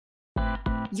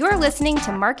You're listening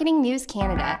to Marketing News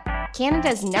Canada,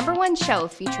 Canada's #1 show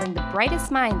featuring the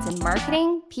brightest minds in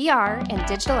marketing, PR, and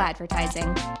digital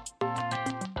advertising.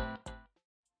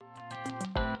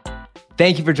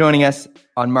 Thank you for joining us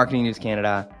on Marketing News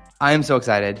Canada. I am so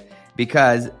excited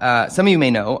because some of you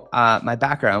may know my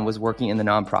background was working in the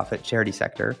nonprofit charity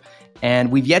sector,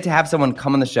 and we've yet to have someone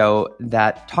come on the show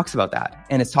that talks about that,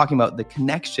 and it's talking about the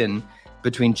connection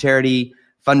between charity,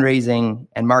 fundraising,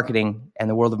 and marketing, and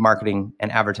the world of marketing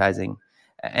and advertising,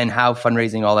 and how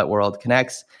fundraising, all that world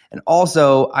connects. And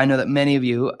also, I know that many of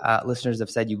you listeners have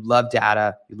said you love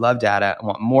data, and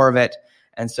want more of it.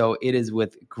 And so it is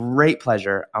with great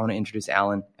pleasure I want to introduce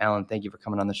Alan. Alan, thank you for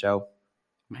coming on the show.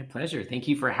 My pleasure. Thank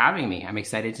you for having me. I'm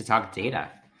excited to talk data.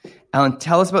 Alan,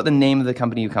 tell us about the name of the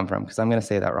company you come from, because I'm going to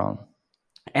say that wrong.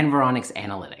 Environics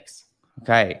Analytics.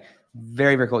 Okay.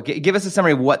 Very, very cool. Give us a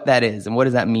summary of what that is and what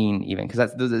does that mean even?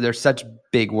 Because they're such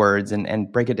big words, and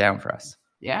break it down for us.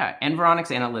 Yeah. Environics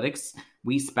Analytics,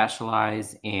 we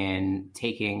specialize in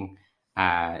taking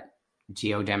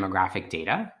geodemographic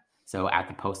data, so at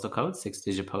the postal code,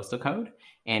 6-digit postal code,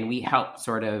 and we help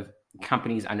sort of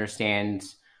companies understand,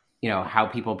 how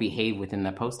people behave within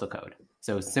the postal code.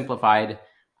 So simplified,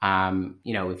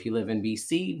 if you live in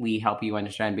BC, we help you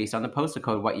understand based on the postal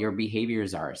code what your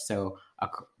behaviors are. So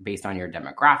based on your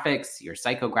demographics, your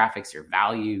psychographics, your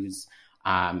values,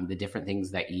 the different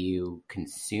things that you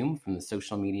consume from the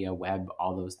social media, web,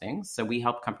 all those things. So we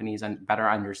help companies better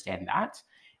understand that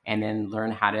and then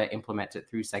learn how to implement it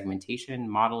through segmentation,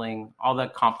 modeling, all the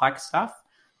complex stuff.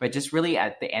 But just really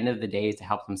at the end of the day to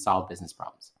help them solve business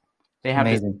problems. They have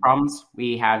business problems.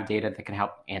 We have data that can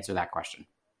help answer that question.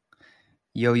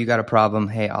 Yo, you got a problem.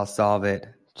 Hey, I'll solve it.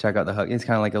 Check out the hook. It's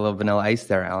kind of like a little Vanilla Ice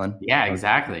there, Alan. Yeah,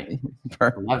 exactly.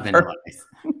 Love Vanilla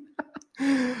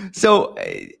Ice. So,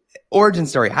 origin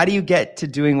story. How do you get to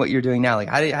doing what you're doing now? Like,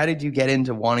 how did you get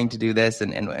into wanting to do this,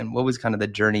 and what was kind of the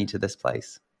journey to this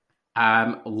place?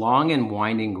 Long and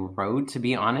winding road, to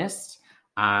be honest.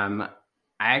 I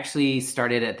actually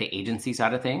started at the agency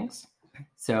side of things.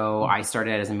 So I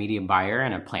started as a media buyer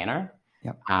and a planner.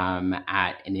 Yep.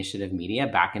 At Initiative Media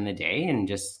back in the day, and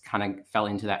just kind of fell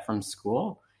into that from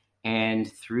school.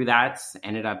 And through that,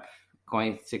 ended up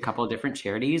going to a couple of different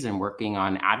charities and working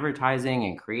on advertising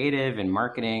and creative and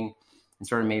marketing, and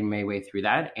sort of made my way through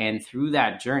that. And through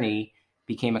that journey,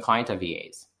 became a client of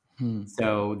EA's.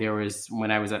 So there was,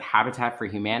 when I was at Habitat for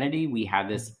Humanity, we had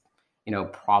this,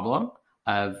 problem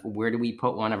of where do we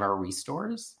put one of our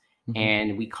restores?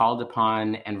 And we called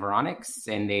upon Environics,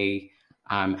 and they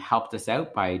helped us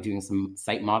out by doing some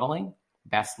site modeling,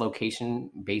 best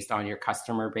location based on your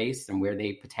customer base and where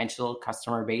the potential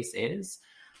customer base is.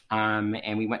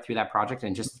 And we went through that project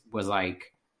and just was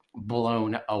like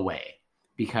blown away,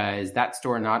 because that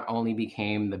store not only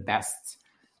became the best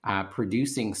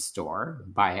producing store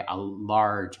by a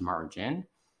large margin,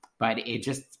 but it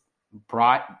just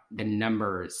brought the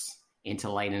numbers into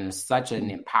light in such an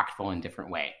impactful and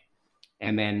different way.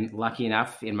 And then lucky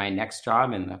enough, in my next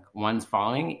job and the ones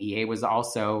following, EA was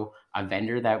also a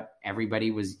vendor that everybody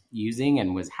was using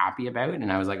and was happy about.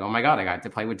 And I was like, oh my God, I got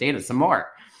to play with data some more.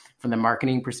 From the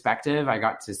marketing perspective, I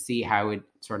got to see how it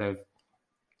sort of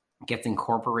gets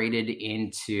incorporated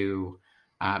into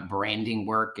branding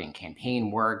work and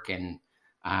campaign work, and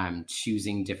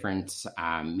choosing different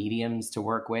mediums to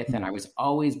work with. And I was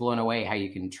always blown away how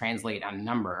you can translate a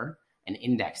number, an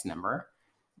index number,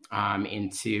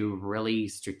 into really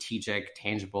strategic,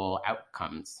 tangible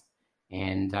outcomes.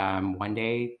 And one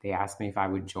day they asked me if I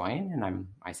would join, and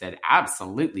I said,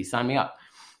 absolutely, sign me up.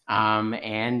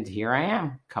 And here I am,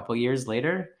 a couple years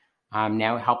later,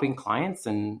 now helping clients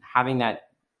and having that,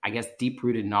 I guess,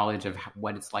 deep-rooted knowledge of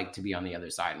what it's like to be on the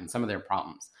other side and some of their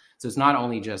problems. So it's not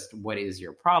only just what is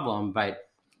your problem, but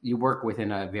you work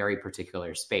within a very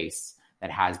particular space that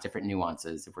has different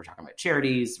nuances. If we're talking about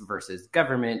charities versus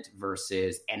government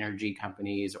versus energy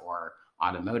companies or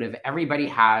automotive, everybody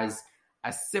has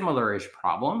a similar-ish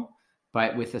problem,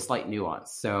 but with a slight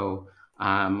nuance. So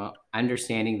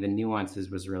understanding the nuances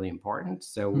was really important.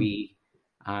 So we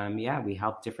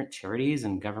help different charities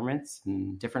and governments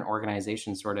and different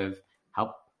organizations sort of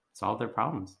help solve their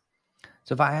problems.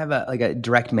 So if I have a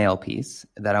direct mail piece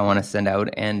that I want to send out,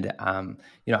 and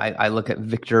I look at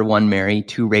Victor 1 Mary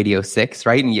 2 Radio 6,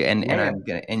 right?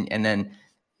 And then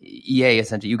EA,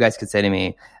 essentially, you guys could say to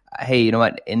me, hey, you know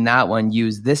what? In that one,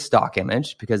 use this stock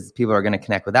image because people are going to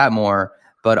connect with that more.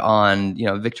 But on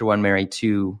Victor 1 Mary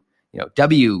 2,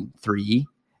 W3,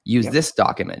 use this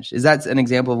stock image. Is that an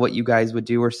example of what you guys would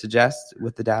do or suggest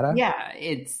with the data? Yeah,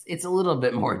 it's a little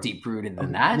bit more deep rooted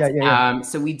than that. Yeah.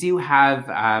 So we do have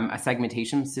a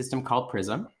segmentation system called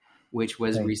Prism. which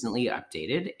was recently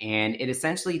updated. And it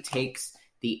essentially takes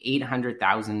the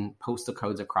 800,000 postal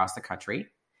codes across the country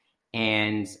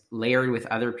and layered with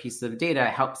other pieces of data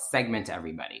helps segment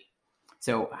everybody.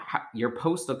 So your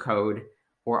postal code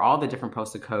or all the different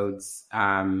postal codes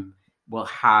will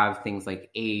have things like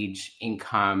age,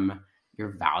 income, your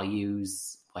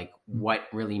values, like what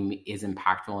really is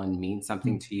impactful and means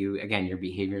something to you. Again, your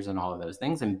behaviors and all of those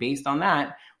things. And based on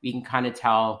that, we can kind of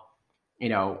tell,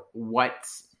 what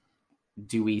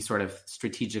do we sort of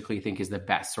strategically think is the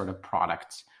best sort of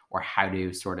product, or how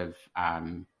to sort of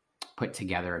put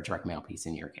together a direct mail piece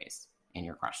in your case, in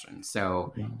your question.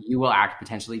 So you will act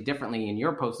potentially differently in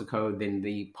your postal code than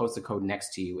the postal code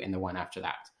next to you and the one after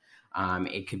that.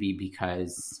 It could be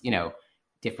because,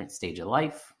 different stage of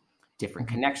life, different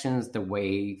connections, the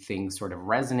way things sort of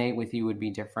resonate with you would be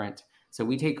different. So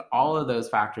we take all of those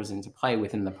factors into play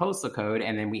within the postal code,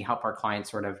 and then we help our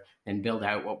clients sort of then build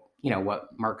out what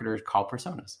marketers call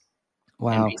personas.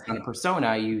 Wow. And based on the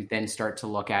persona, you then start to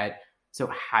look at, so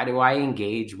how do I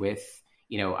engage with,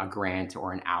 a Grant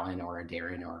or an Alan or a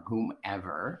Darren or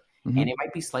whomever? And it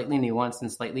might be slightly nuanced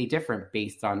and slightly different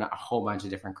based on a whole bunch of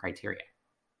different criteria.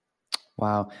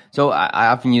 Wow. So I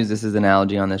often use this as an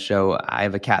analogy on the show. I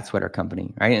have a cat sweater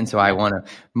company, right? And so I want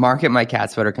to market my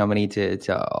cat sweater company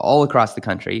to all across the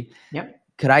country. Yep.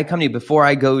 Could I come to you before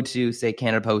I go to, say,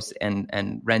 Canada Post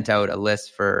and rent out a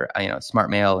list for, smart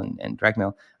mail and direct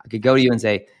mail? I could go to you and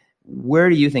say, what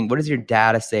does your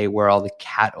data say where all the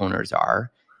cat owners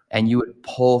are? And you would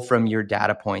pull from your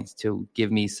data points to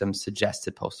give me some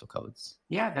suggested postal codes.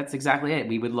 Yeah, that's exactly it.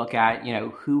 We would look at,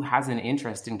 who has an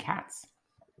interest in cats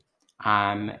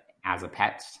as a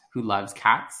pet, who loves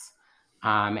cats,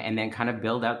 and then kind of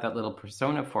build out that little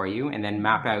persona for you and then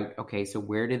map out, okay, so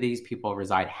where do these people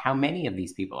reside? How many of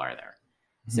these people are there?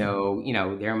 So,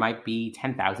 there might be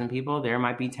 10,000 people. There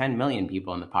might be 10 million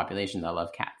people in the population that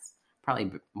love cats,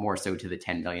 probably more so to the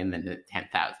 10 million than the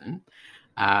 10,000.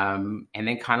 And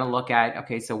then kind of look at,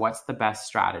 okay, so what's the best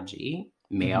strategy,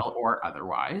 mail or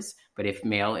otherwise? But if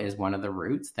mail is one of the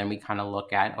routes, then we kind of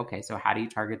look at, okay, so how do you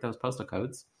target those postal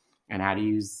codes and how to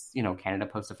use, Canada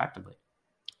Post effectively?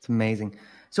 It's amazing.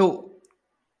 So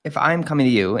if I'm coming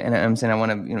to you and I'm saying I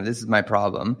want to, this is my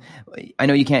problem, I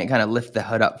know you can't kind of lift the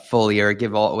hood up fully or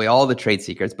give away all the trade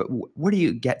secrets, but where do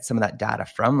you get some of that data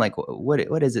from? Like,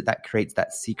 what is it that creates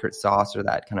that secret sauce or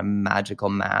that kind of magical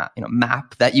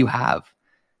map that you have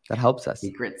that helps us?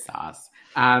 Secret sauce.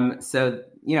 So,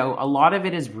 a lot of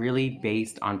it is really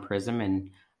based on Prism,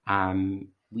 and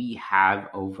we have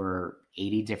over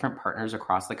 80 different partners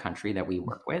across the country that we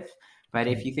work with. But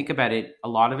if you think about it, a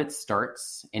lot of it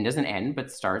starts and doesn't end,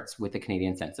 but starts with the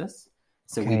Canadian Census.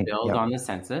 So we build on the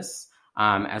census,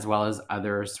 as well as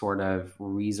other sort of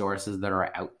resources that are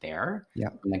out there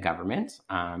in the government.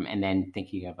 And then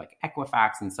thinking of like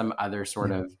Equifax and some other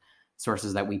sort of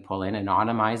sources that we pull in,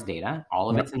 anonymized data. All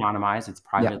of it's anonymized. It's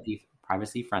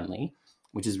privacy friendly,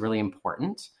 which is really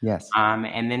important. Yes.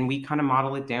 And then we kind of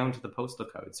model it down to the postal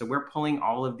code. So we're pulling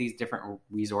all of these different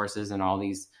resources and all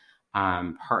these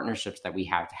partnerships that we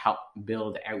have to help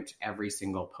build out every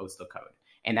single postal code.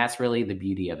 And that's really the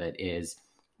beauty of it, is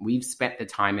we've spent the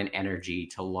time and energy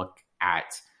to look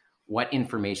at what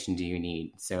information do you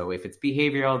need. So if it's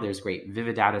behavioral, there's great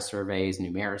Vividata surveys,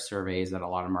 Numera surveys that a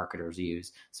lot of marketers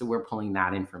use. So we're pulling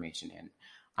that information in.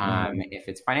 If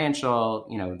it's financial,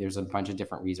 there's a bunch of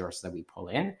different resources that we pull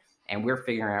in, and we're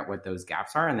figuring out what those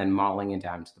gaps are and then modeling it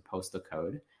down to the postal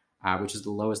code, which is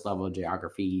the lowest level of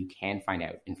geography you can find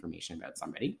out information about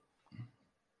somebody.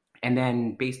 And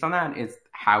then based on that is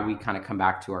how we kind of come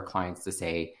back to our clients to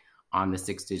say, on the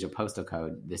 6-digit postal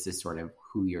code, this is sort of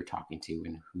who you're talking to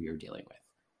and who you're dealing with.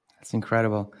 That's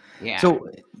incredible. Yeah. So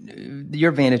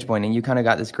your vantage point, and you kind of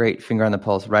got this great finger on the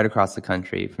pulse right across the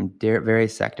country from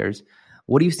various sectors.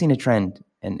 What are you seeing a trend,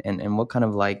 and what kind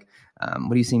of what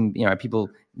are you seeing? Are people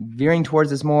veering towards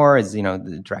this more? Is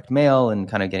the direct mail and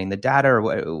kind of getting the data, or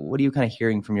what are you kind of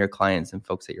hearing from your clients and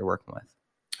folks that you're working with?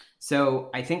 So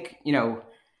I think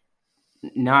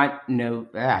not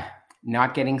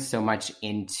getting so much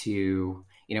into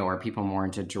are people more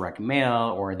into direct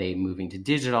mail, or are they moving to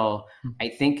digital? I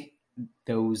think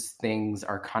those things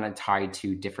are kind of tied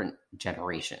to different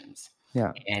generations.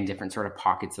 And different sort of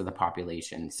pockets of the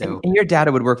population. So, and your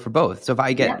data would work for both. So if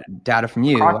I get data from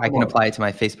you, I can apply it to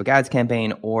my Facebook ads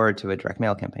campaign or to a direct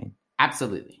mail campaign.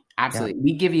 Absolutely.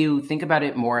 We give you, think about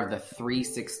it more of the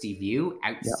 360 view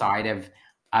outside of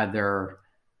other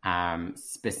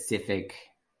specific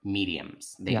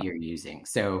mediums that you're using.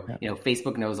 So,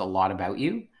 Facebook knows a lot about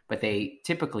you, but they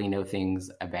typically know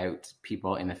things about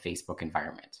people in the Facebook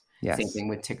environment. Yes. Same thing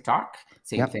with TikTok,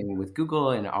 same Yep. thing with Google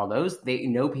and all those. They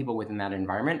know people within that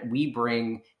environment. We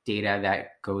bring data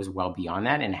that goes well beyond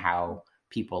that and how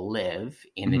people live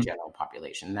in the general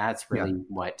population. That's really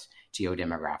what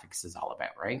geodemographics is all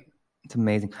about, right? It's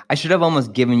amazing. I should have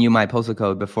almost given you my postal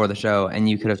code before the show, and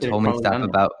you could have told me stuff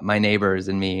about my neighbors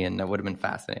and me, and that would have been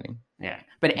fascinating. Yeah.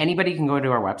 But anybody can go to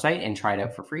our website and try it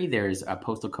out for free. There's a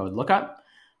postal code lookup,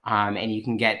 and you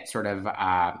can get sort of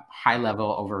a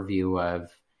high-level overview of,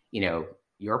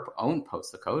 your own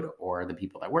postal code or the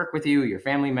people that work with you, your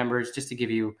family members, just to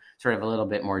give you sort of a little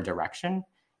bit more direction.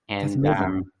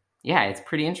 And yeah, it's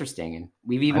pretty interesting. And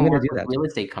we've even worked with real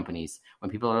estate companies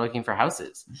when people are looking for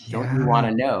houses. Yeah. Don't you want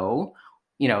to know,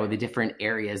 the different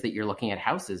areas that you're looking at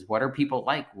houses? What are people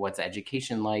like? What's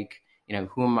education like?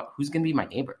 Who's going to be my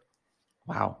neighbor?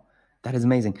 Wow. That is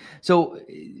amazing. So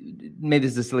maybe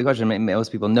this is a silly question.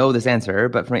 Most people know this answer,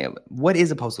 but for me, what is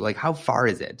a postal? Like, how far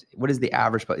is it? What is the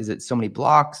average? Is it so many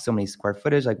blocks, so many square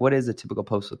footage? Like, what is a typical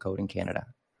postal code in Canada?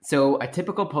 So a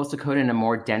typical postal code in a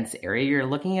more dense area, you're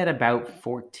looking at about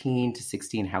 14 to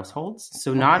 16 households.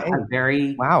 So not a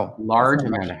very large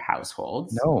amount of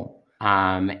households. No.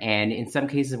 And in some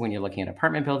cases, when you're looking at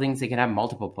apartment buildings, they can have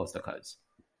multiple postal codes.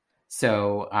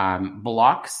 So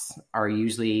blocks are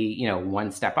usually, one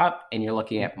step up, and you're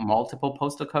looking at multiple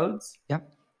postal codes. Yep.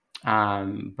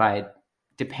 But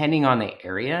depending on the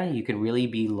area, you can really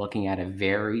be looking at a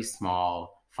very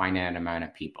small, finite amount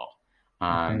of people.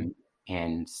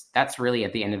 And that's really,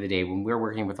 at the end of the day, when we're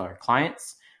working with our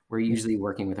clients, we're usually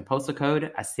working with a postal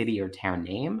code, a city or town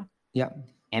name,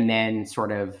 and then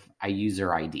sort of a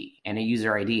user ID. And a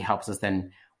user ID helps us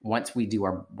then, once we do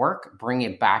our work, bring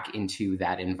it back into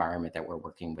that environment that we're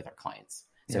working with our clients.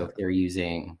 So if they're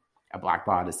using a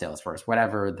Blackbaud, a Salesforce,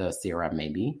 whatever the CRM may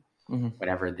be,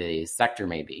 whatever the sector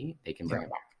may be, they can bring it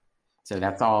back. So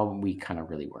that's all we kind of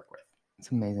really work with.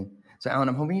 It's amazing. So Alan,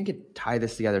 I'm hoping you could tie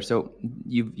this together. So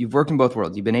you've worked in both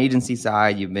worlds. You've been agency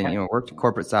side, you've been worked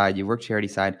corporate side, you've worked charity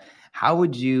side. How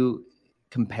would you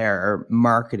compare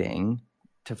marketing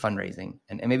to fundraising?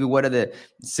 And maybe what are the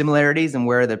similarities and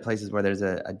where are the places where there's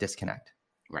a disconnect?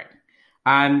 Right.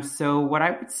 So what I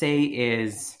would say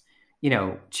is,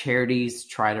 charities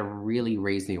try to really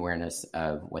raise the awareness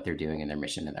of what they're doing and their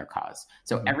mission and their cause.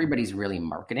 So everybody's really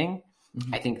marketing.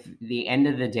 I think the end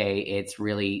of the day, it's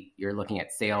really, you're looking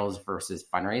at sales versus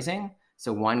fundraising.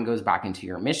 So one goes back into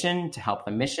your mission to help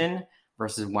the mission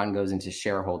versus one goes into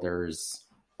shareholders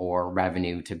or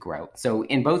revenue to grow. So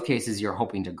in both cases, you're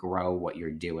hoping to grow what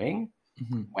you're doing,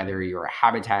 whether you're a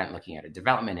Habitat looking at a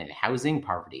development in housing,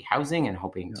 poverty housing, and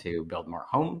hoping to build more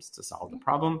homes to solve the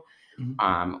problem.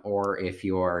 Or if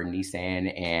you're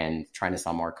Nissan and trying to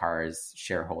sell more cars,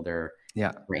 shareholder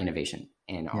for innovation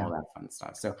and all that fun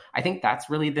stuff. So I think that's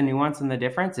really the nuance and the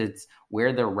difference. It's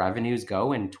where the revenues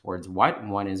go and towards what.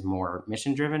 One is more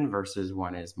mission driven versus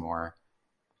one is more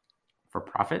for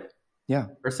profit.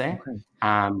 Per se.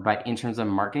 But in terms of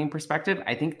marketing perspective,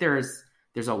 I think there's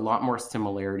a lot more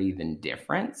similarity than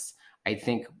difference. I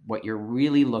think what you're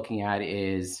really looking at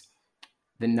is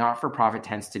the not-for-profit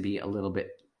tends to be a little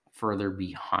bit further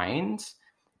behind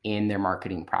in their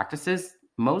marketing practices,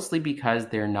 mostly because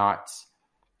they're not,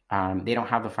 they don't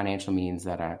have the financial means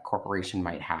that a corporation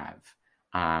might have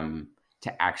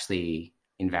to actually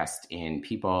invest in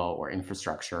people or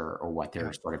infrastructure or what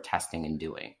they're sort of testing and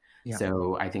doing.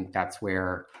 So I think that's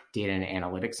where data and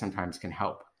analytics sometimes can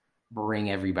help bring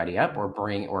everybody up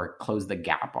or close the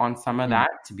gap on some of that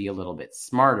to be a little bit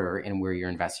smarter in where you're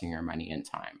investing your money and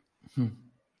time.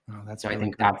 That's so really I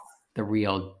think cool. that's the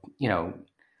real,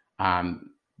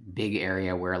 big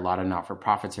area where a lot of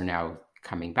not-for-profits are now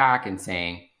coming back and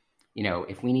saying,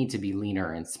 if we need to be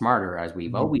leaner and smarter as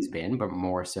we've always been, but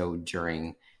more so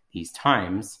during these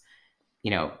times,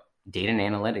 data and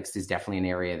analytics is definitely an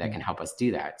area that can help us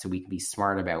do that. So we can be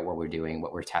smart about what we're doing,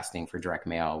 what we're testing for direct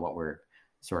mail, what we're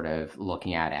sort of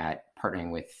looking at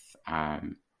partnering with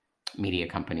media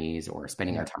companies or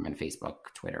spending our time on Facebook,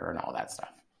 Twitter, and all that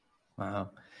stuff. Wow.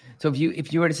 So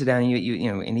if you were to sit down and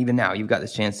you and even now you've got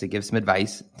this chance to give some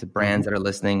advice to brands that are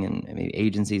listening and maybe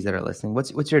agencies that are listening,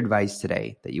 what's your advice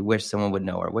today that you wish someone would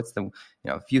know, or what's the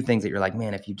a few things that you're like,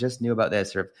 man, if you just knew about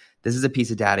this, or if this is a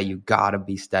piece of data you got to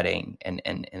be studying and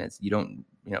it's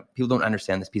people don't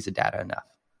understand this piece of data enough.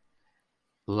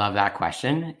 Love that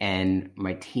question, and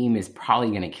my team is probably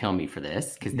going to kill me for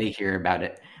this because they hear about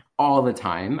it all the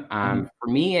time. For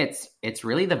me, it's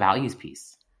really the values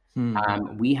piece.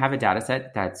 We have a data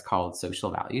set that's called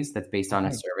Social Values that's based on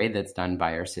a survey that's done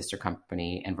by our sister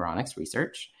company, Environics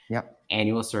Research.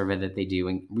 Annual survey that they do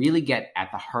and really get at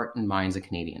the heart and minds of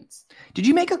Canadians. Did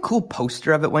you make a cool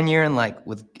poster of it one year and like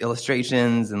with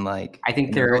illustrations and like? I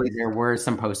think there were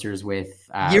some posters with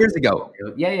years ago.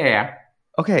 Yeah.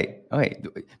 Okay.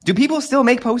 Do people still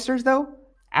make posters though?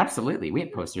 Absolutely. We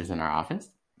had posters in our office.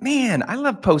 Man, I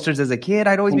love posters as a kid.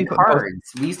 I'd always be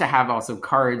cards. We used to have also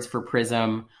cards for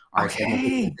Prism, our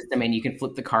system, and you can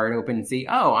flip the card open and see,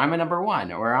 oh, I'm a number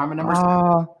 1 or I'm a number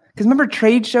 7. Because remember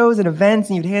trade shows and events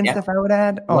and you'd hand stuff out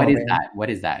at? What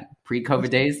is that? Pre-COVID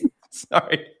days?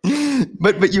 Sorry.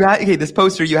 But you had this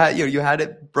poster, you had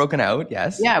it broken out,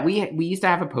 yes? Yeah, we used to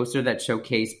have a poster that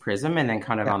showcased Prism and then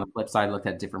kind of on the flip side looked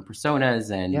at different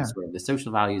personas and sort of the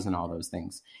social values and all those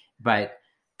things. But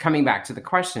coming back to the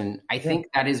question, I think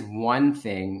that is one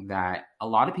thing that a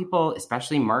lot of people,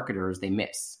 especially marketers, they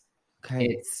miss.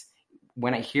 It's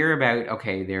when I hear about,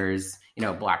 there's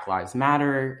Black Lives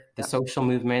Matter, the social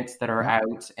movements that are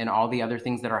out, and all the other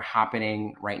things that are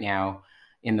happening right now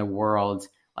in the world.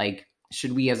 Like,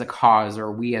 should we as a cause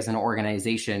or we as an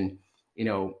organization,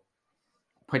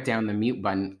 put down the mute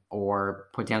button or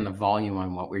put down the volume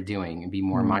on what we're doing and be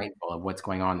more mindful of what's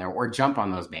going on there, or jump on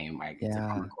those bandwagons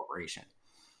of the corporation?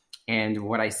 And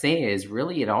what I say is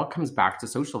really it all comes back to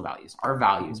social values. Our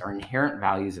values, our inherent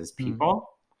values as people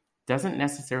doesn't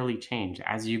necessarily change.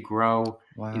 As you grow,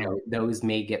 those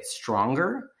may get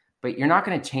stronger, but you're not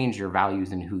going to change your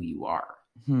values and who you are.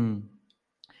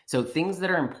 So things that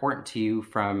are important to you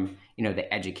from,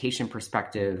 the education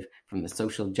perspective, from the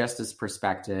social justice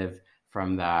perspective,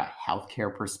 from the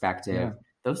healthcare perspective,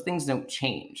 those things don't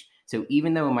change. So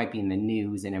even though it might be in the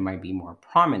news and it might be more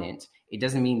prominent, it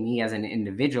doesn't mean me as an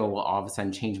individual will all of a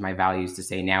sudden change my values to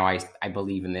say, now I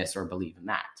believe in this or believe in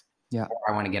that. Or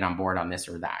I want to get on board on this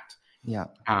or that.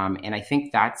 And I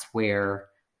think that's where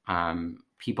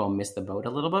people miss the boat a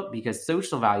little bit, because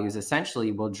social values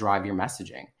essentially will drive your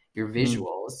messaging, your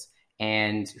visuals,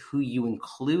 and who you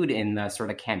include in the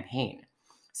sort of campaign.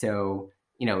 So,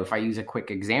 if I use a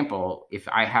quick example, if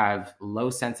I have low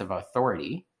sense of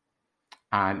authority,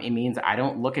 it means I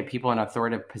don't look at people in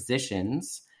authoritative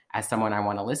positions as someone I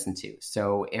want to listen to.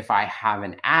 So if I have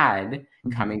an ad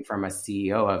coming from a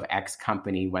CEO of X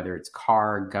company, whether it's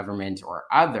car, government, or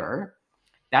other,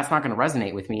 that's not going to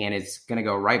resonate with me and it's going to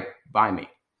go right by me.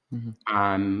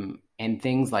 And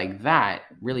things like that,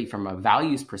 really from a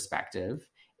values perspective,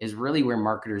 is really where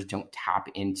marketers don't tap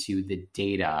into the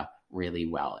data really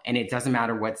well. And it doesn't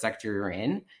matter what sector you're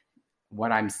in.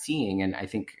 What I'm seeing, and I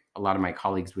think a lot of my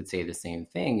colleagues would say the same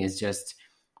thing, is just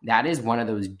that is one of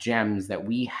those gems that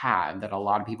we have that a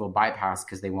lot of people bypass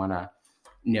because they want to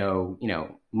know,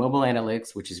 mobile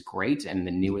analytics, which is great. And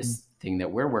the newest thing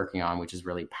that we're working on, which is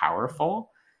really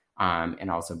powerful. And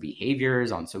also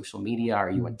behaviors on social media. Are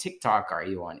you on TikTok? Are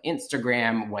you on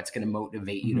Instagram? What's going to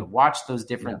motivate you to watch those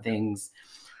different things?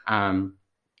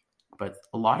 But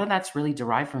a lot of that's really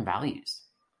derived from values.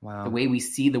 The way we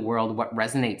see the world, what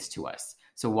resonates to us.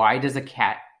 So why does a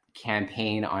cat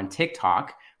campaign on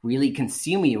TikTok really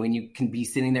consume you and you can be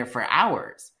sitting there for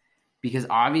hours? Because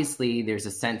obviously there's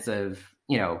a sense of,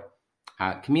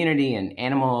 community and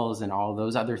animals and all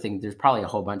those other things. There's probably a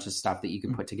whole bunch of stuff that you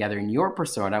can put together in your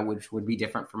persona, which would be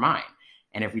different from mine.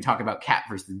 And if we talk about cat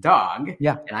versus dog,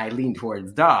 and I lean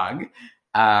towards dog,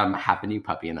 have a new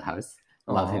puppy in the house.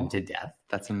 Love him to death.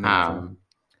 That's amazing.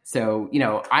 So,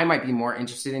 I might be more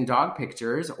interested in dog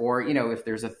pictures, or, if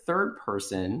there's a third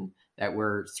person that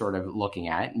we're sort of looking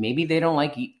at, maybe they don't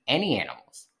like any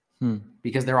animals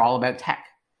because they're all about tech.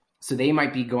 So they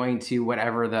might be going to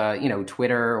whatever the,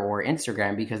 Twitter or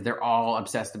Instagram because they're all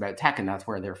obsessed about tech and that's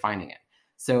where they're finding it.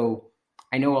 So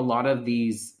I know a lot of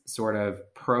these sort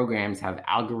of programs have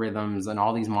algorithms and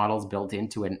all these models built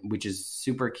into it, which is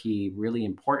super key, really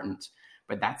important.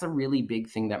 But that's a really big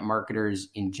thing that marketers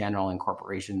in general and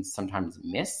corporations sometimes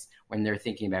miss when they're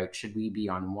thinking about, should we be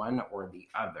on one or the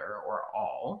other or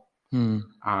all?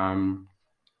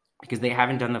 Because they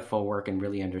haven't done the full work and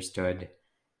really understood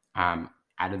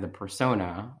out of the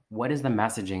persona, what is the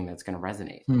messaging that's going to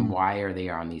resonate? And why are they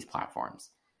on these platforms?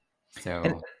 So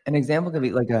an example could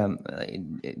be like,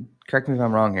 correct me if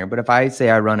I'm wrong here, but if I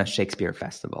say I run a Shakespeare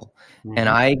festival and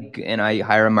I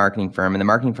hire a marketing firm, and the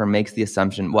marketing firm makes the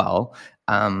assumption,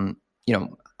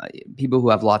 people who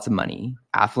have lots of money,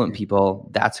 affluent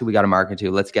people, that's who we got to market to.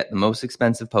 Let's get the most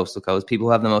expensive postal codes. People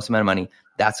who have the most amount of money,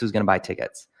 that's who's going to buy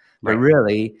tickets. But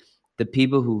really, the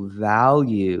people who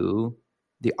value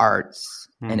the arts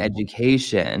and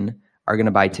education are going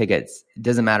to buy tickets. It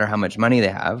doesn't matter how much money they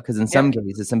have, because in some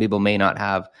cases, some people may not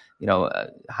have, a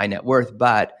high net worth,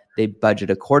 but they budget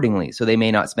accordingly. So they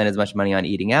may not spend as much money on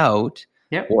eating out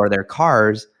or their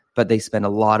cars, but they spend a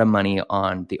lot of money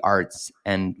on the arts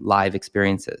and live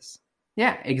experiences.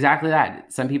 Yeah, exactly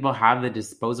that. Some people have the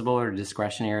disposable or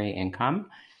discretionary income.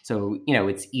 So,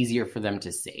 it's easier for them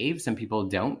to save. Some people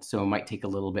don't. So it might take a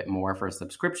little bit more for a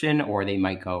subscription, or they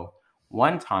might go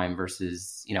one time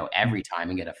versus, every time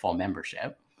and get a full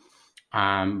membership.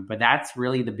 But that's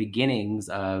really the beginnings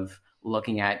of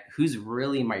looking at who's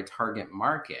really my target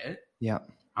market. Yeah.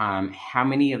 How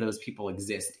many of those people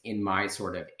exist in my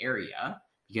sort of area?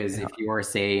 Because if you are,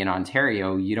 say, in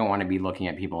Ontario, you don't want to be looking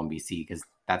at people in BC because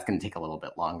that's going to take a little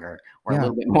bit longer or a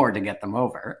little bit more to get them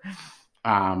over.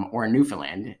 Or in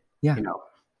Newfoundland,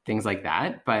 things like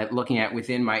that. But looking at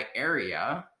within my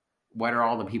area, what are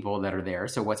all the people that are there?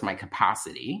 So what's my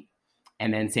capacity?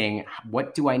 And then saying,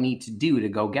 what do I need to do to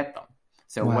go get them?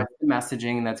 So what's the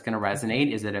messaging that's going to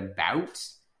resonate? Is it about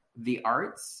the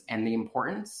arts and the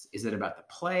importance? Is it about the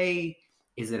play?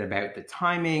 Is it about the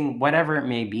timing? Whatever it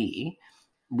may be,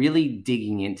 really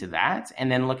digging into that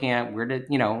and then looking at where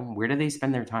do they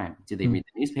spend their time? Do they read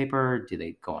the newspaper? Do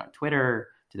they go on Twitter?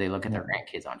 Do they look at their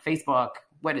grandkids on Facebook?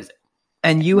 What is it?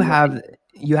 And you have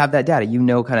that data,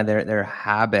 kind of their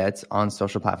habits on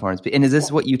social platforms. And is this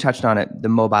what you touched on the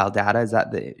mobile data? Is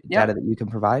that the data that you can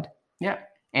provide? Yeah.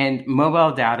 And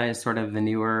mobile data is sort of the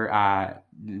newer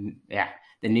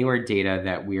data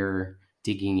that we're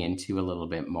digging into a little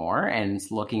bit more. And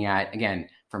it's looking at, again,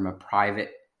 from a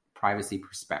privacy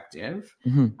perspective,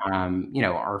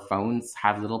 our phones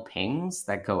have little pings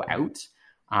that go out.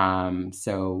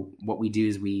 So what we do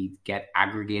is we get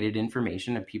aggregated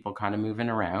information of people kind of moving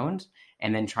around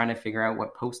and then trying to figure out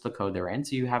what postal code they're in.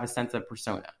 So you have a sense of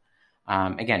persona.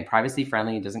 Again, privacy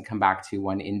friendly, it doesn't come back to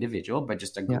one individual, but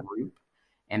just a group.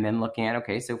 And then looking at,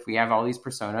 okay, so if we have all these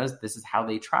personas, this is how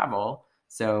they travel.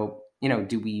 So,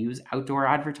 do we use outdoor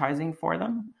advertising for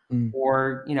them?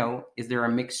 Or, is there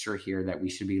a mixture here that we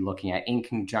should be looking at in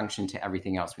conjunction to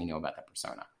everything else we know about the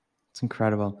persona? It's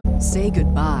incredible. Say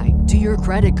goodbye to your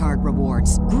credit card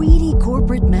rewards. Greedy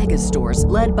corporate mega stores,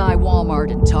 led by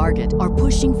Walmart and Target, are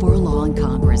pushing for a law in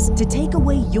Congress to take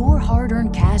away your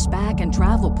hard-earned cash back and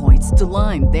travel points to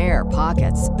line their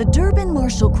pockets. The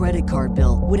Durbin-Marshall credit card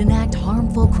bill would enact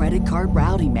harmful credit card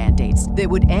routing mandates that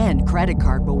would end credit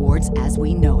card rewards as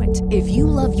we know it. If you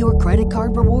love your credit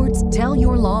card rewards, tell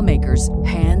your lawmakers,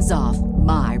 hands off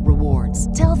my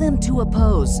rewards. Tell them to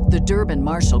oppose the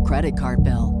Durbin-Marshall credit card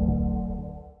bill.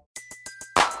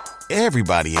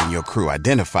 Everybody in your crew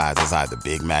identifies as either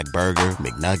Big Mac Burger,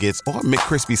 McNuggets, or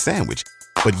McCrispy Sandwich.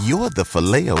 But you're the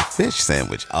Filet-O-Fish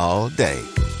Sandwich all day.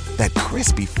 That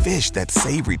crispy fish, that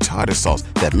savory tartar sauce,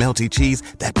 that melty cheese,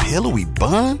 that pillowy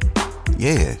bun.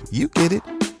 Yeah, you get it.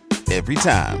 Every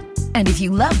time. And if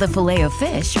you love the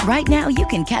Filet-O-Fish, right now you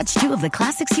can catch two of the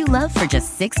classics you love for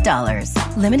just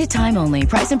 $6. Limited time only.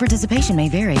 Price and participation may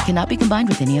vary. Cannot be combined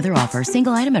with any other offer.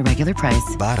 Single item at regular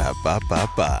price.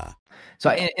 Ba-da-ba-ba-ba.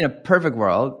 So in a perfect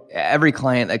world, every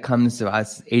client that comes to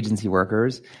us, agency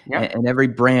workers, and every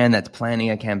brand that's planning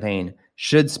a campaign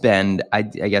should spend, I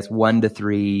guess, 1 to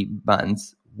 3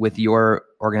 months with your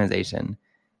organization,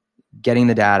 getting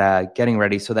the data, getting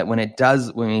ready so that when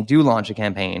we do launch a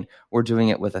campaign, we're doing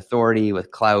it with authority, with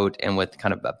clout, and with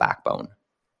kind of a backbone.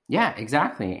 Yeah,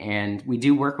 exactly. And we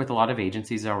do work with a lot of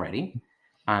agencies already.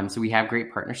 So we have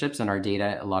great partnerships, and our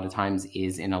data a lot of times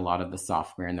is in a lot of the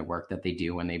software and the work that they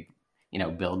do when they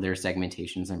build their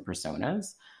segmentations and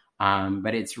personas.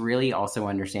 But it's really also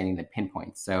understanding the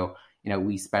pinpoints. So,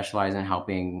 we specialize in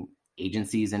helping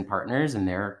agencies and partners and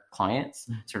their clients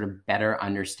sort of better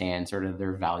understand sort of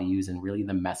their values and really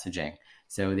the messaging.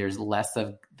 So there's less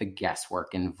of the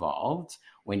guesswork involved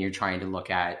when you're trying to look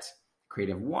at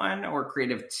creative 1 or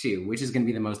creative 2, which is going to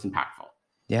be the most impactful.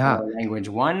 Yeah. Language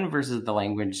 1 versus the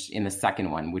language in the second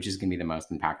one, which is going to be the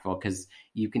most impactful because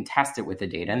you can test it with the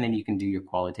data and then you can do your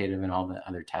qualitative and all the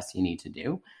other tests you need to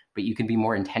do, but you can be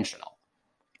more intentional.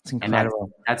 It's incredible.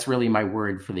 And that's really my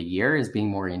word for the year is being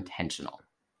more intentional.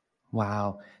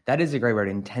 Wow. That is a great word.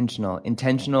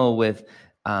 Intentional with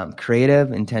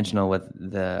creative, intentional with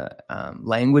the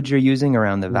language you're using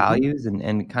around the values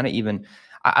and kind of even,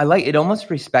 I like, it almost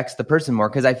respects the person more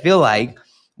because I feel like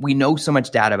we know so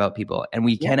much data about people and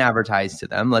we can advertise to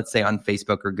them, let's say on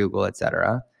Facebook or Google, et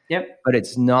cetera. Yep. But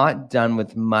it's not done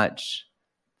with much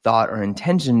thought or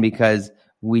intention because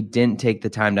we didn't take the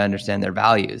time to understand their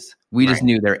values. We just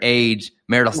knew their age,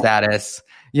 marital status,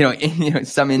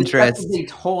 some interests. What they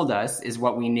told us is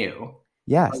what we knew.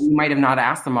 Yes. But we might have not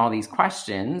asked them all these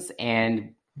questions,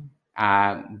 and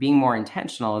being more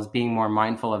intentional is being more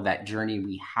mindful of that journey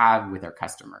we have with our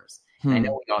customers. And I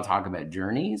know we all talk about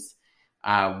journeys,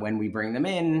 when we bring them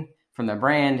in from the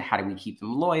brand, how do we keep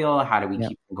them loyal? How do we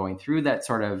keep them going through that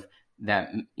sort of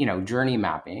journey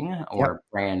mapping or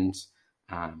brand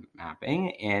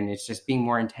mapping? And it's just being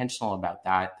more intentional about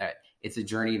that it's a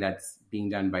journey that's being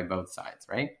done by both sides,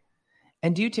 right?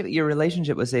 And do you your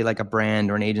relationship with, say, like a brand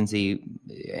or an agency,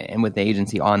 and with the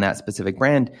agency on that specific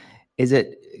brand, is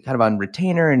it kind of on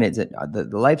retainer, and is it the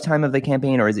lifetime of the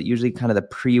campaign, or is it usually kind of the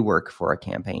pre-work for a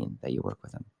campaign that you work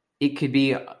with them? It could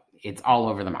be, it's all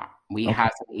over the map. We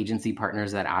have some agency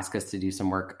partners that ask us to do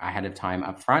some work ahead of time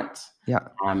up front. Yeah.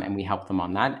 And we help them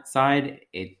on that side.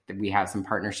 We have some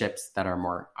partnerships that are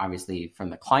more obviously from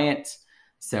the client.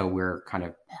 So we're kind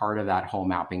of part of that whole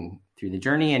mapping through the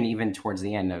journey, and even towards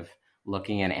the end of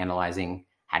looking and analyzing,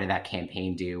 how did that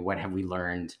campaign do? What have we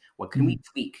learned? What can we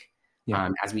tweak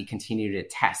as we continue to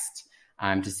test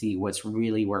to see what's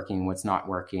really working, what's not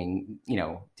working,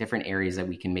 different areas that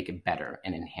we can make it better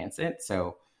and enhance it.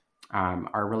 So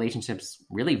our relationships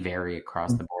really vary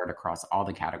across the board, across all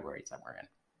the categories that we're in.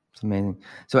 It's amazing.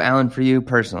 So Alan, for you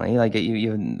personally, like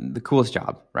you have the coolest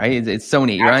job, right? It's so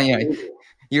neat, right?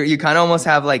 You kind of almost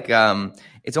have like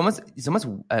it's almost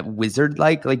wizard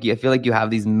like I feel like you have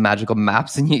these magical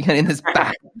maps, and you get in this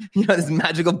bag, this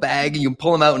magical bag, and you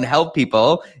pull them out and help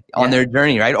people on their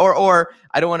journey, right? Or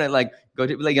I don't want to like go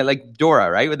to like Dora,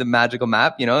 right, with the magical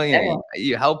map.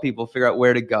 You help people figure out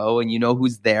where to go, and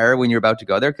who's there when you're about to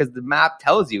go there, because the map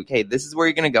tells you, okay, this is where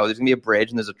you're going to go. There's going to be a bridge,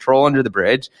 and there's a troll under the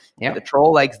bridge. Yeah. The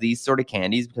troll likes these sort of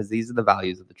candies because these are the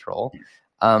values of the troll.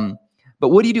 But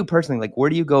what do you do personally? Like,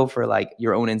 where do you go for like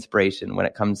your own inspiration when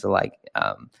it comes to like,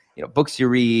 books you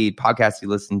read, podcasts you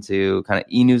listen to, kind of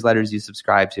e-newsletters you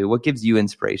subscribe to? What gives you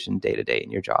inspiration day to day in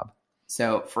your job?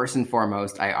 So first and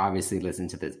foremost, I obviously listen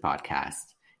to this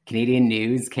podcast. Canadian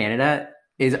News Canada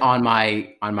is on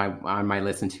my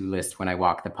listen to list when I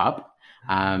walk the pup.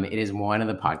 It is one of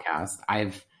the podcasts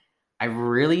I've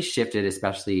really shifted,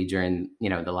 especially during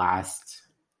the last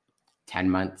 10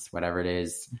 months, whatever it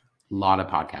is. A lot of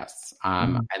podcasts.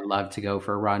 I love to go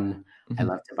for a run. I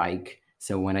love to bike.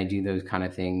 So when I do those kind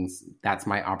of things, that's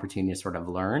my opportunity to sort of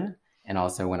learn. And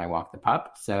also when I walk the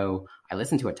pup. So I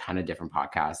listen to a ton of different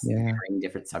podcasts, covering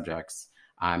different subjects,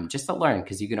 just to learn,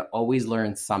 because you can always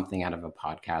learn something out of a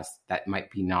podcast that might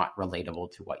be not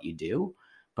relatable to what you do,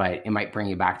 but it might bring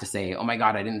you back to say, oh my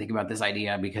God, I didn't think about this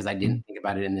idea because I didn't think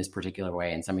about it in this particular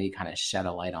way. And somebody kind of shed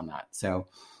a light on that. So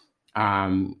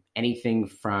anything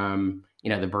from,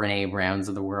 the Brene Browns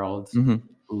of the world,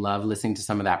 love listening to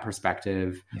some of that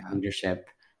perspective, leadership,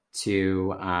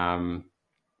 to I'm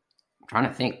trying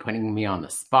to think, putting me on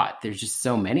the spot. There's just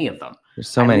so many of them. There's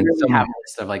so many. I have a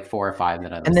list of like 4 or 5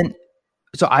 that I listen. And then,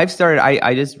 so I've started,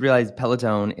 I just realized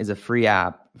Peloton is a free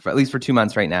app for at least for 2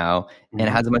 months right now. And it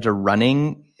has a bunch of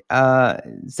running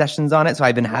sessions on it. So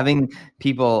I've been having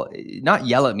people not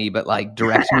yell at me, but like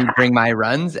direct me during my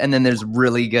runs. And then there's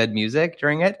really good music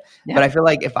during it. Yeah. But I feel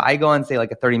like if I go on, say,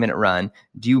 like a 30-minute run,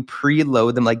 do you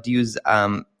preload them? Like, do you use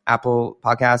Apple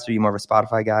Podcasts? Are you more of a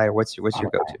Spotify guy, or what's your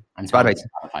go-to? I'm Spotify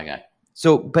guy.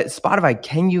 So, but Spotify,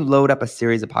 can you load up a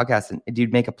series of podcasts, and do you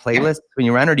make a playlist when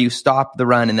you run, or do you stop the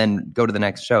run and then go to the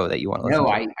next show that you want to listen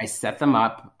to? No, I set them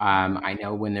up. I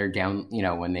know when they're down,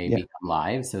 when they become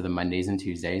live. So the Mondays and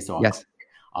Tuesdays. So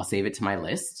I'll save it to my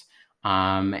list.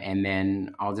 And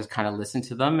then I'll just kind of listen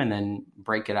to them and then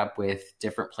break it up with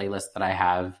different playlists that I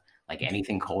have. Like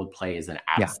anything Coldplay is an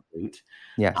absolute.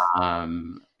 Yeah.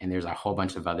 And there's a whole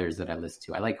bunch of others that I listen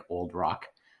to. I like old rock.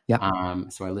 Yeah.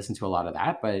 So I listen to a lot of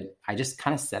that, but I just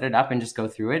kind of set it up and just go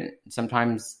through it.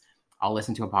 Sometimes I'll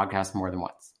listen to a podcast more than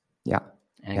once. Yeah.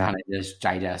 And kind of just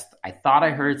digest. I thought I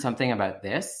heard something about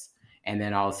this, and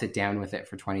then I'll sit down with it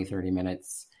for 20, 30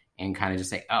 minutes and kind of just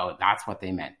say, oh, that's what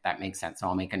they meant. That makes sense. So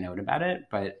I'll make a note about it,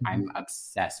 but I'm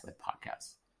obsessed with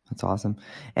podcasts. That's awesome.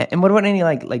 And what about any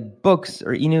like books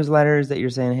or e-newsletters that you're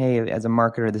saying, hey, as a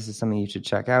marketer, this is something you should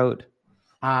check out?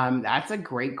 That's a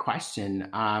great question.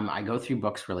 I go through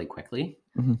books really quickly.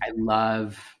 I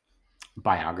love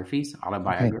biographies,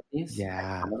 autobiographies. Okay.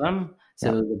 Yeah. Some of them.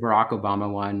 So the Barack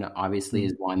Obama one obviously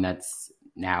is one that's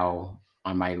now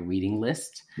on my reading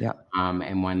list. Yeah.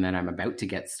 And one that I'm about to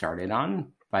get started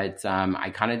on. But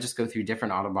I kind of just go through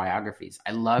different autobiographies.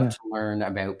 I love to learn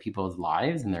about people's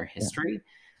lives and their history,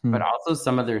 but also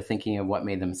some of their thinking of what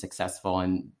made them successful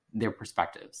and their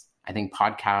perspectives. I think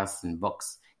podcasts and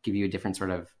books give you a different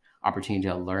sort of opportunity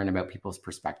to learn about people's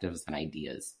perspectives and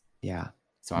ideas. Yeah.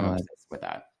 So I'm obsessed with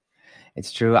that.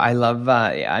 It's true. I love,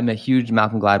 I'm a huge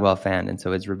Malcolm Gladwell fan. And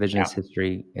so his revisionist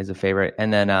history is a favorite.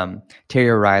 And then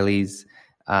Terry O'Reilly's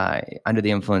Under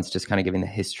the Influence, just kind of giving the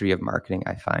history of marketing,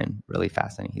 I find really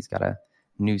fascinating. He's got a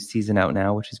new season out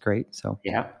now, which is great. So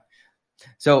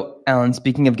So, Alan,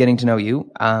 speaking of getting to know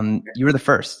you, you were the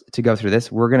first to go through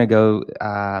this. We're going to go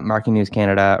Marketing News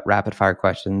Canada rapid fire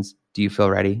questions. Do you feel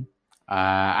ready?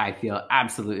 I feel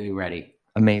absolutely ready.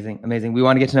 Amazing. We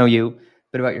want to get to know you, a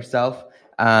bit about yourself,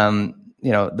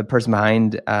 the person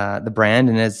behind the brand.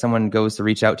 And as someone goes to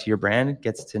reach out to your brand,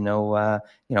 gets to know, a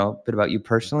bit about you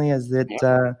personally, as that,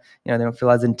 they don't feel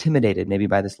as intimidated maybe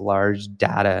by this large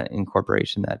data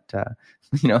incorporation that,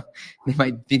 they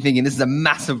might be thinking this is a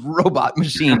massive robot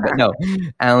machine. But no,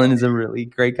 Alan is a really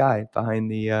great guy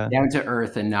behind the... Down to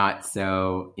earth and not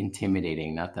so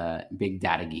intimidating, not the big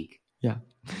data geek. Yeah.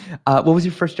 What was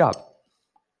your first job?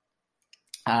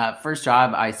 First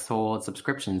job, I sold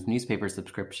newspaper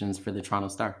subscriptions for the Toronto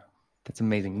Star. That's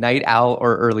amazing. Night owl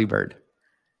or early bird?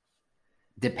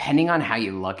 Depending on how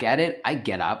you look at it, I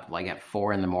get up like at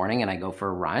 4 a.m. and I go for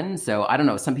a run. So I don't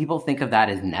know. Some people think of that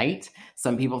as night.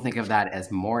 Some people think of that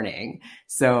as morning.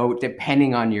 So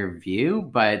depending on your view,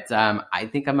 but I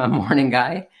think I'm a morning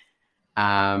guy.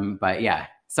 But yeah,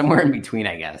 somewhere in between,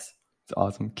 I guess. It's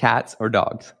awesome. Cats or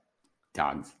dogs?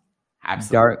 Dogs.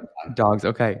 Absolutely. Dogs.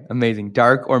 Okay. Amazing.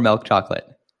 Dark or milk chocolate?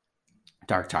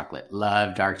 Dark chocolate.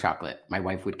 Love dark chocolate. My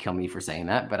wife would kill me for saying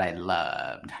that, but I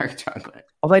love dark chocolate.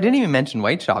 Although I didn't even mention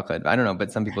white chocolate. I don't know,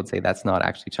 but some people would say that's not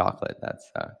actually chocolate. That's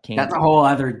candy. That's a whole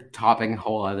other topic,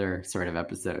 whole other sort of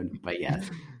episode. But yes.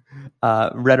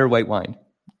 Red or white wine?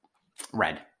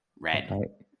 Red. Okay.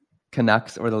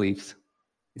 Canucks or the Leafs?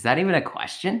 Is that even a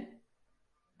question?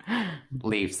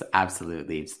 Leafs, absolute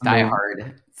Leafs. Die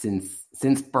hard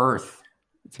since birth.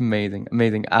 It's amazing.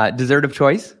 Dessert of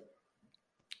choice?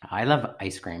 I love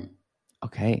ice cream.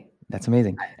 Okay, that's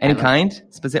amazing. Any kind,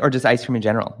 specific, or just ice cream in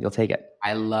general? You'll take it.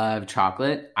 I love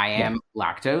chocolate. I am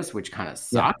lactose, which kind of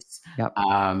sucks. Yep.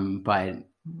 But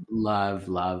love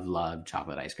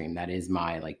chocolate ice cream. That is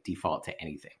my default to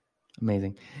anything.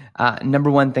 Amazing.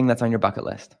 Number one thing that's on your bucket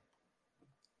list?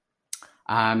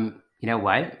 You know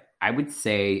what? I would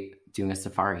say doing a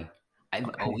safari. I've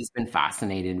always been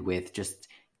fascinated with just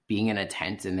being in a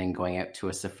tent and then going out to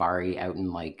a safari out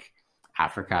in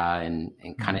Africa and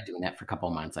kind of doing that for a couple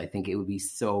of months. I think it would be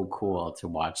so cool to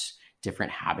watch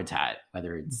different habitat,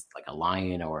 whether it's like a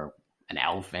lion or an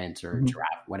elephant or a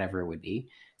giraffe, whatever it would be.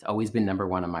 It's always been number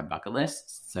one on my bucket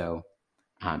list. So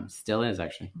still is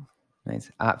actually.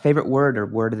 Nice. Favorite word or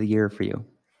word of the year for you?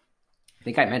 I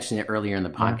think I mentioned it earlier in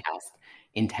the podcast.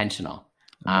 Intentional.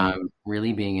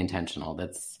 Really being intentional.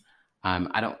 That's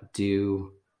I don't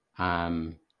do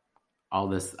all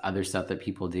this other stuff that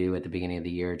people do at the beginning of the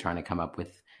year, trying to come up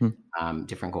with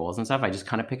different goals and stuff. I just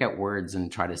kind of pick out words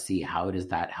and try to see how does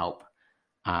that help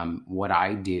what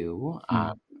I do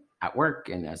at work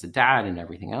and as a dad and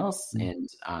everything else. And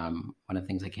one of the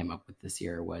things I came up with this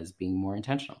year was being more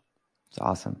intentional. It's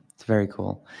awesome. It's very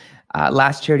cool.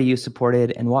 Last charity you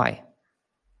supported and why?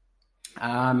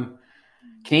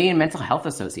 Canadian Mental Health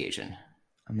Association.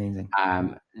 Amazing.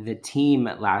 The team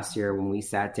last year, when we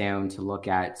sat down to look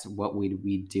at what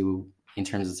we do in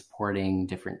terms of supporting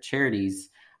different charities,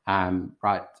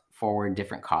 brought forward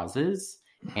different causes.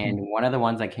 And one of the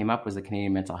ones that came up was the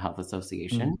Canadian Mental Health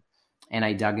Association. And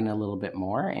I dug in a little bit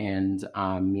more, and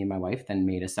me and my wife then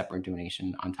made a separate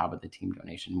donation on top of the team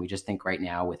donation. We just think right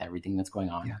now, with everything that's going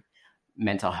on,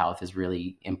 mental health is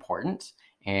really important,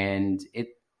 and it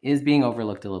is being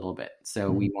overlooked a little bit. So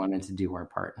we wanted to do our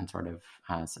part and sort of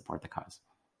support the cause.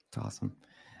 That's awesome.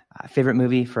 Favorite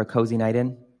movie for a cozy night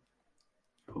in?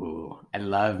 Ooh, I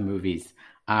love movies.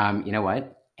 You know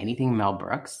what? Anything Mel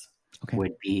Brooks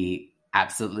would be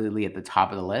absolutely at the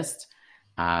top of the list.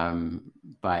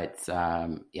 But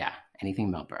anything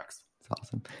Mel Brooks. That's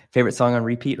awesome. Favorite song on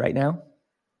repeat right now?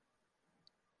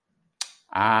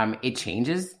 It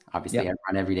changes. Obviously, I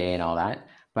run every day and all that.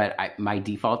 But my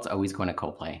default's always going to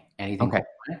Coldplay. Anything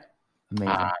Coldplay.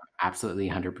 Amazing. Absolutely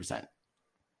 100%.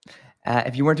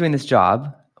 If you weren't doing this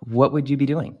job, what would you be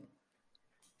doing?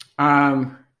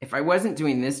 If I wasn't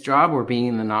doing this job or being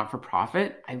in the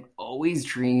not-for-profit, I've always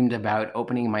dreamed about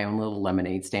opening my own little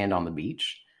lemonade stand on the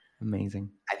beach. Amazing.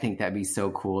 I think that'd be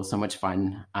so cool, so much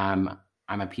fun. I'm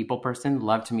a people person,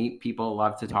 love to meet people,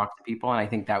 love to talk to people. And I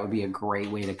think that would be a great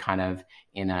way to kind of,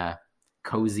 in a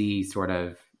cozy sort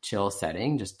of chill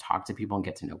setting, just talk to people and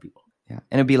get to know people. Yeah.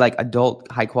 And it'd be like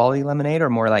adult high quality lemonade or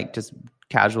more like just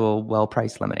casual,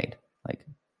 well-priced lemonade? Like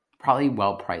probably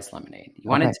well-priced lemonade. You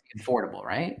want it to be affordable,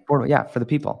 right? Affordable. Yeah. For the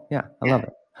people. Yeah. I love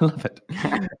it. I love it.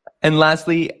 And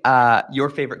lastly, your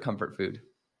favorite comfort food?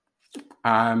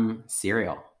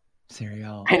 Cereal.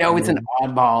 Cereal. I know it's an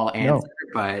oddball answer,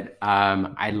 but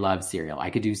I love cereal. I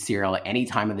could do cereal any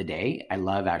time of the day. I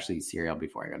love actually cereal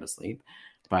before I go to sleep.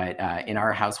 But in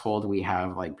our household, we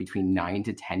have like between 9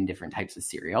 to 10 different types of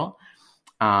cereal.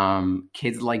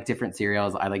 Kids like different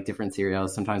cereals. I like different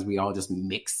cereals. Sometimes we all just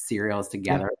mix cereals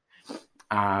together.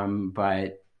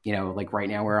 But like right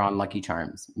now we're on Lucky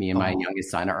Charms. Me and my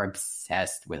youngest son are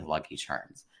obsessed with Lucky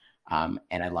Charms. And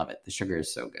I love it. The sugar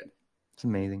is so good. It's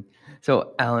amazing.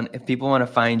 So Alan, if people want to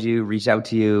find you, reach out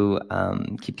to you,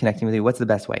 keep connecting with you, what's the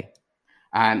best way?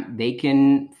 They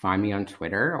can find me on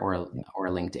Twitter or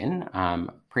LinkedIn.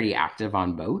 Pretty active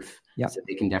on both. So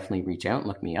they can definitely reach out and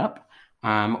look me up.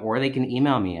 Or they can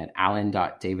email me at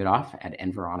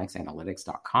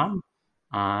alan.davidoff@environicsanalytics.com.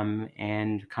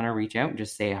 And kind of reach out and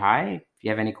just say hi. If you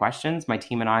have any questions, my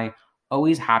team and I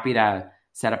always happy to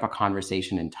set up a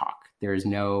conversation and talk. There's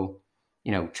no,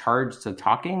 charge to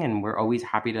talking, and we're always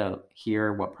happy to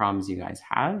hear what problems you guys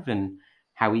have and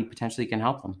how we potentially can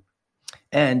help them.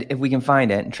 And if we can find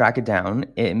it and track it down,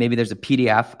 maybe there's a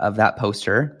PDF of that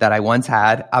poster that I once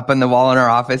had up on the wall in our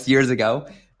office years ago.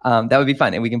 That would be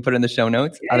fun. And we can put it in the show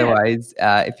notes. Yeah. Otherwise,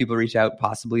 if people reach out,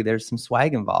 possibly there's some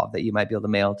swag involved that you might be able to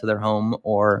mail to their home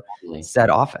or said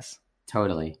office.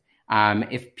 Totally.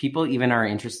 If people even are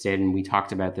interested, and we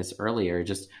talked about this earlier,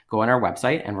 just go on our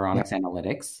website,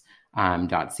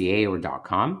 environicsanalytics.ca or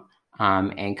 .com,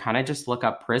 and kind of just look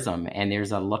up Prism. And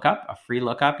there's a free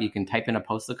lookup. You can type in a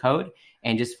postal code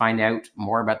and just find out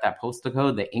more about that postal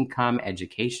code, the income,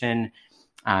 education,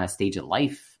 stage of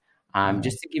life,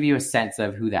 just to give you a sense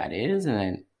of who that is. And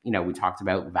then, we talked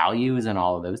about values and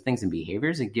all of those things and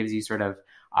behaviors. It gives you sort of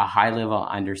a high level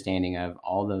understanding of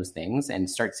all those things and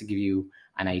starts to give you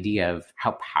an idea of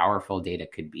how powerful data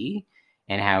could be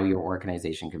and how your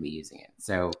organization could be using it.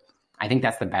 So I think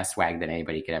that's the best swag that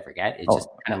anybody could ever get. It's just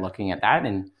kind of looking at that.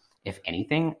 And if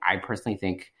anything, I personally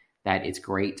think that it's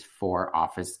great for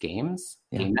office games,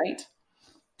 game night.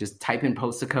 Just type in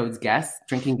postal codes, guess,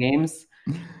 drinking games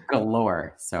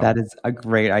galore. So that is a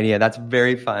great idea. That's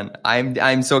very fun.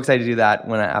 I'm so excited to do that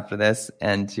after this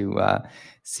and to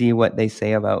see what they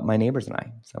say about my neighbors and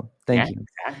I. So thank you.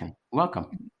 Exactly.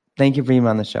 Welcome. Thank you for being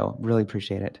on the show. Really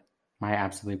appreciate it. My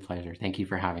absolute pleasure. Thank you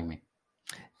for having me.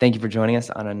 Thank you for joining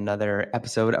us on another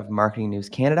episode of Marketing News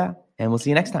Canada, and we'll see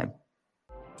you next time.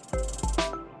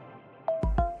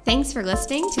 Thanks for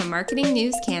listening to Marketing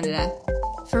News Canada.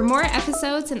 For more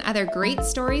episodes and other great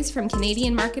stories from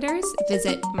Canadian marketers,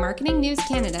 visit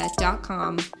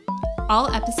marketingnewscanada.com.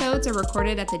 All episodes are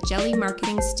recorded at the Jelly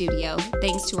Marketing Studio,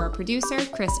 thanks to our producer,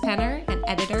 Chris Penner, and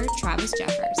editor, Travis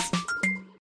Jeffers.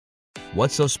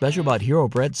 What's so special about Hero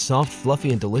Bread's soft,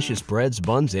 fluffy, and delicious breads,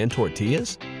 buns, and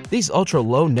tortillas? These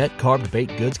ultra-low net-carb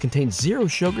baked goods contain zero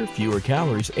sugar, fewer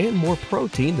calories, and more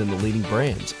protein than the leading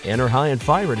brands, and are high in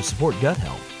fiber to support gut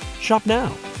health. Shop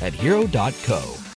now at hero.co.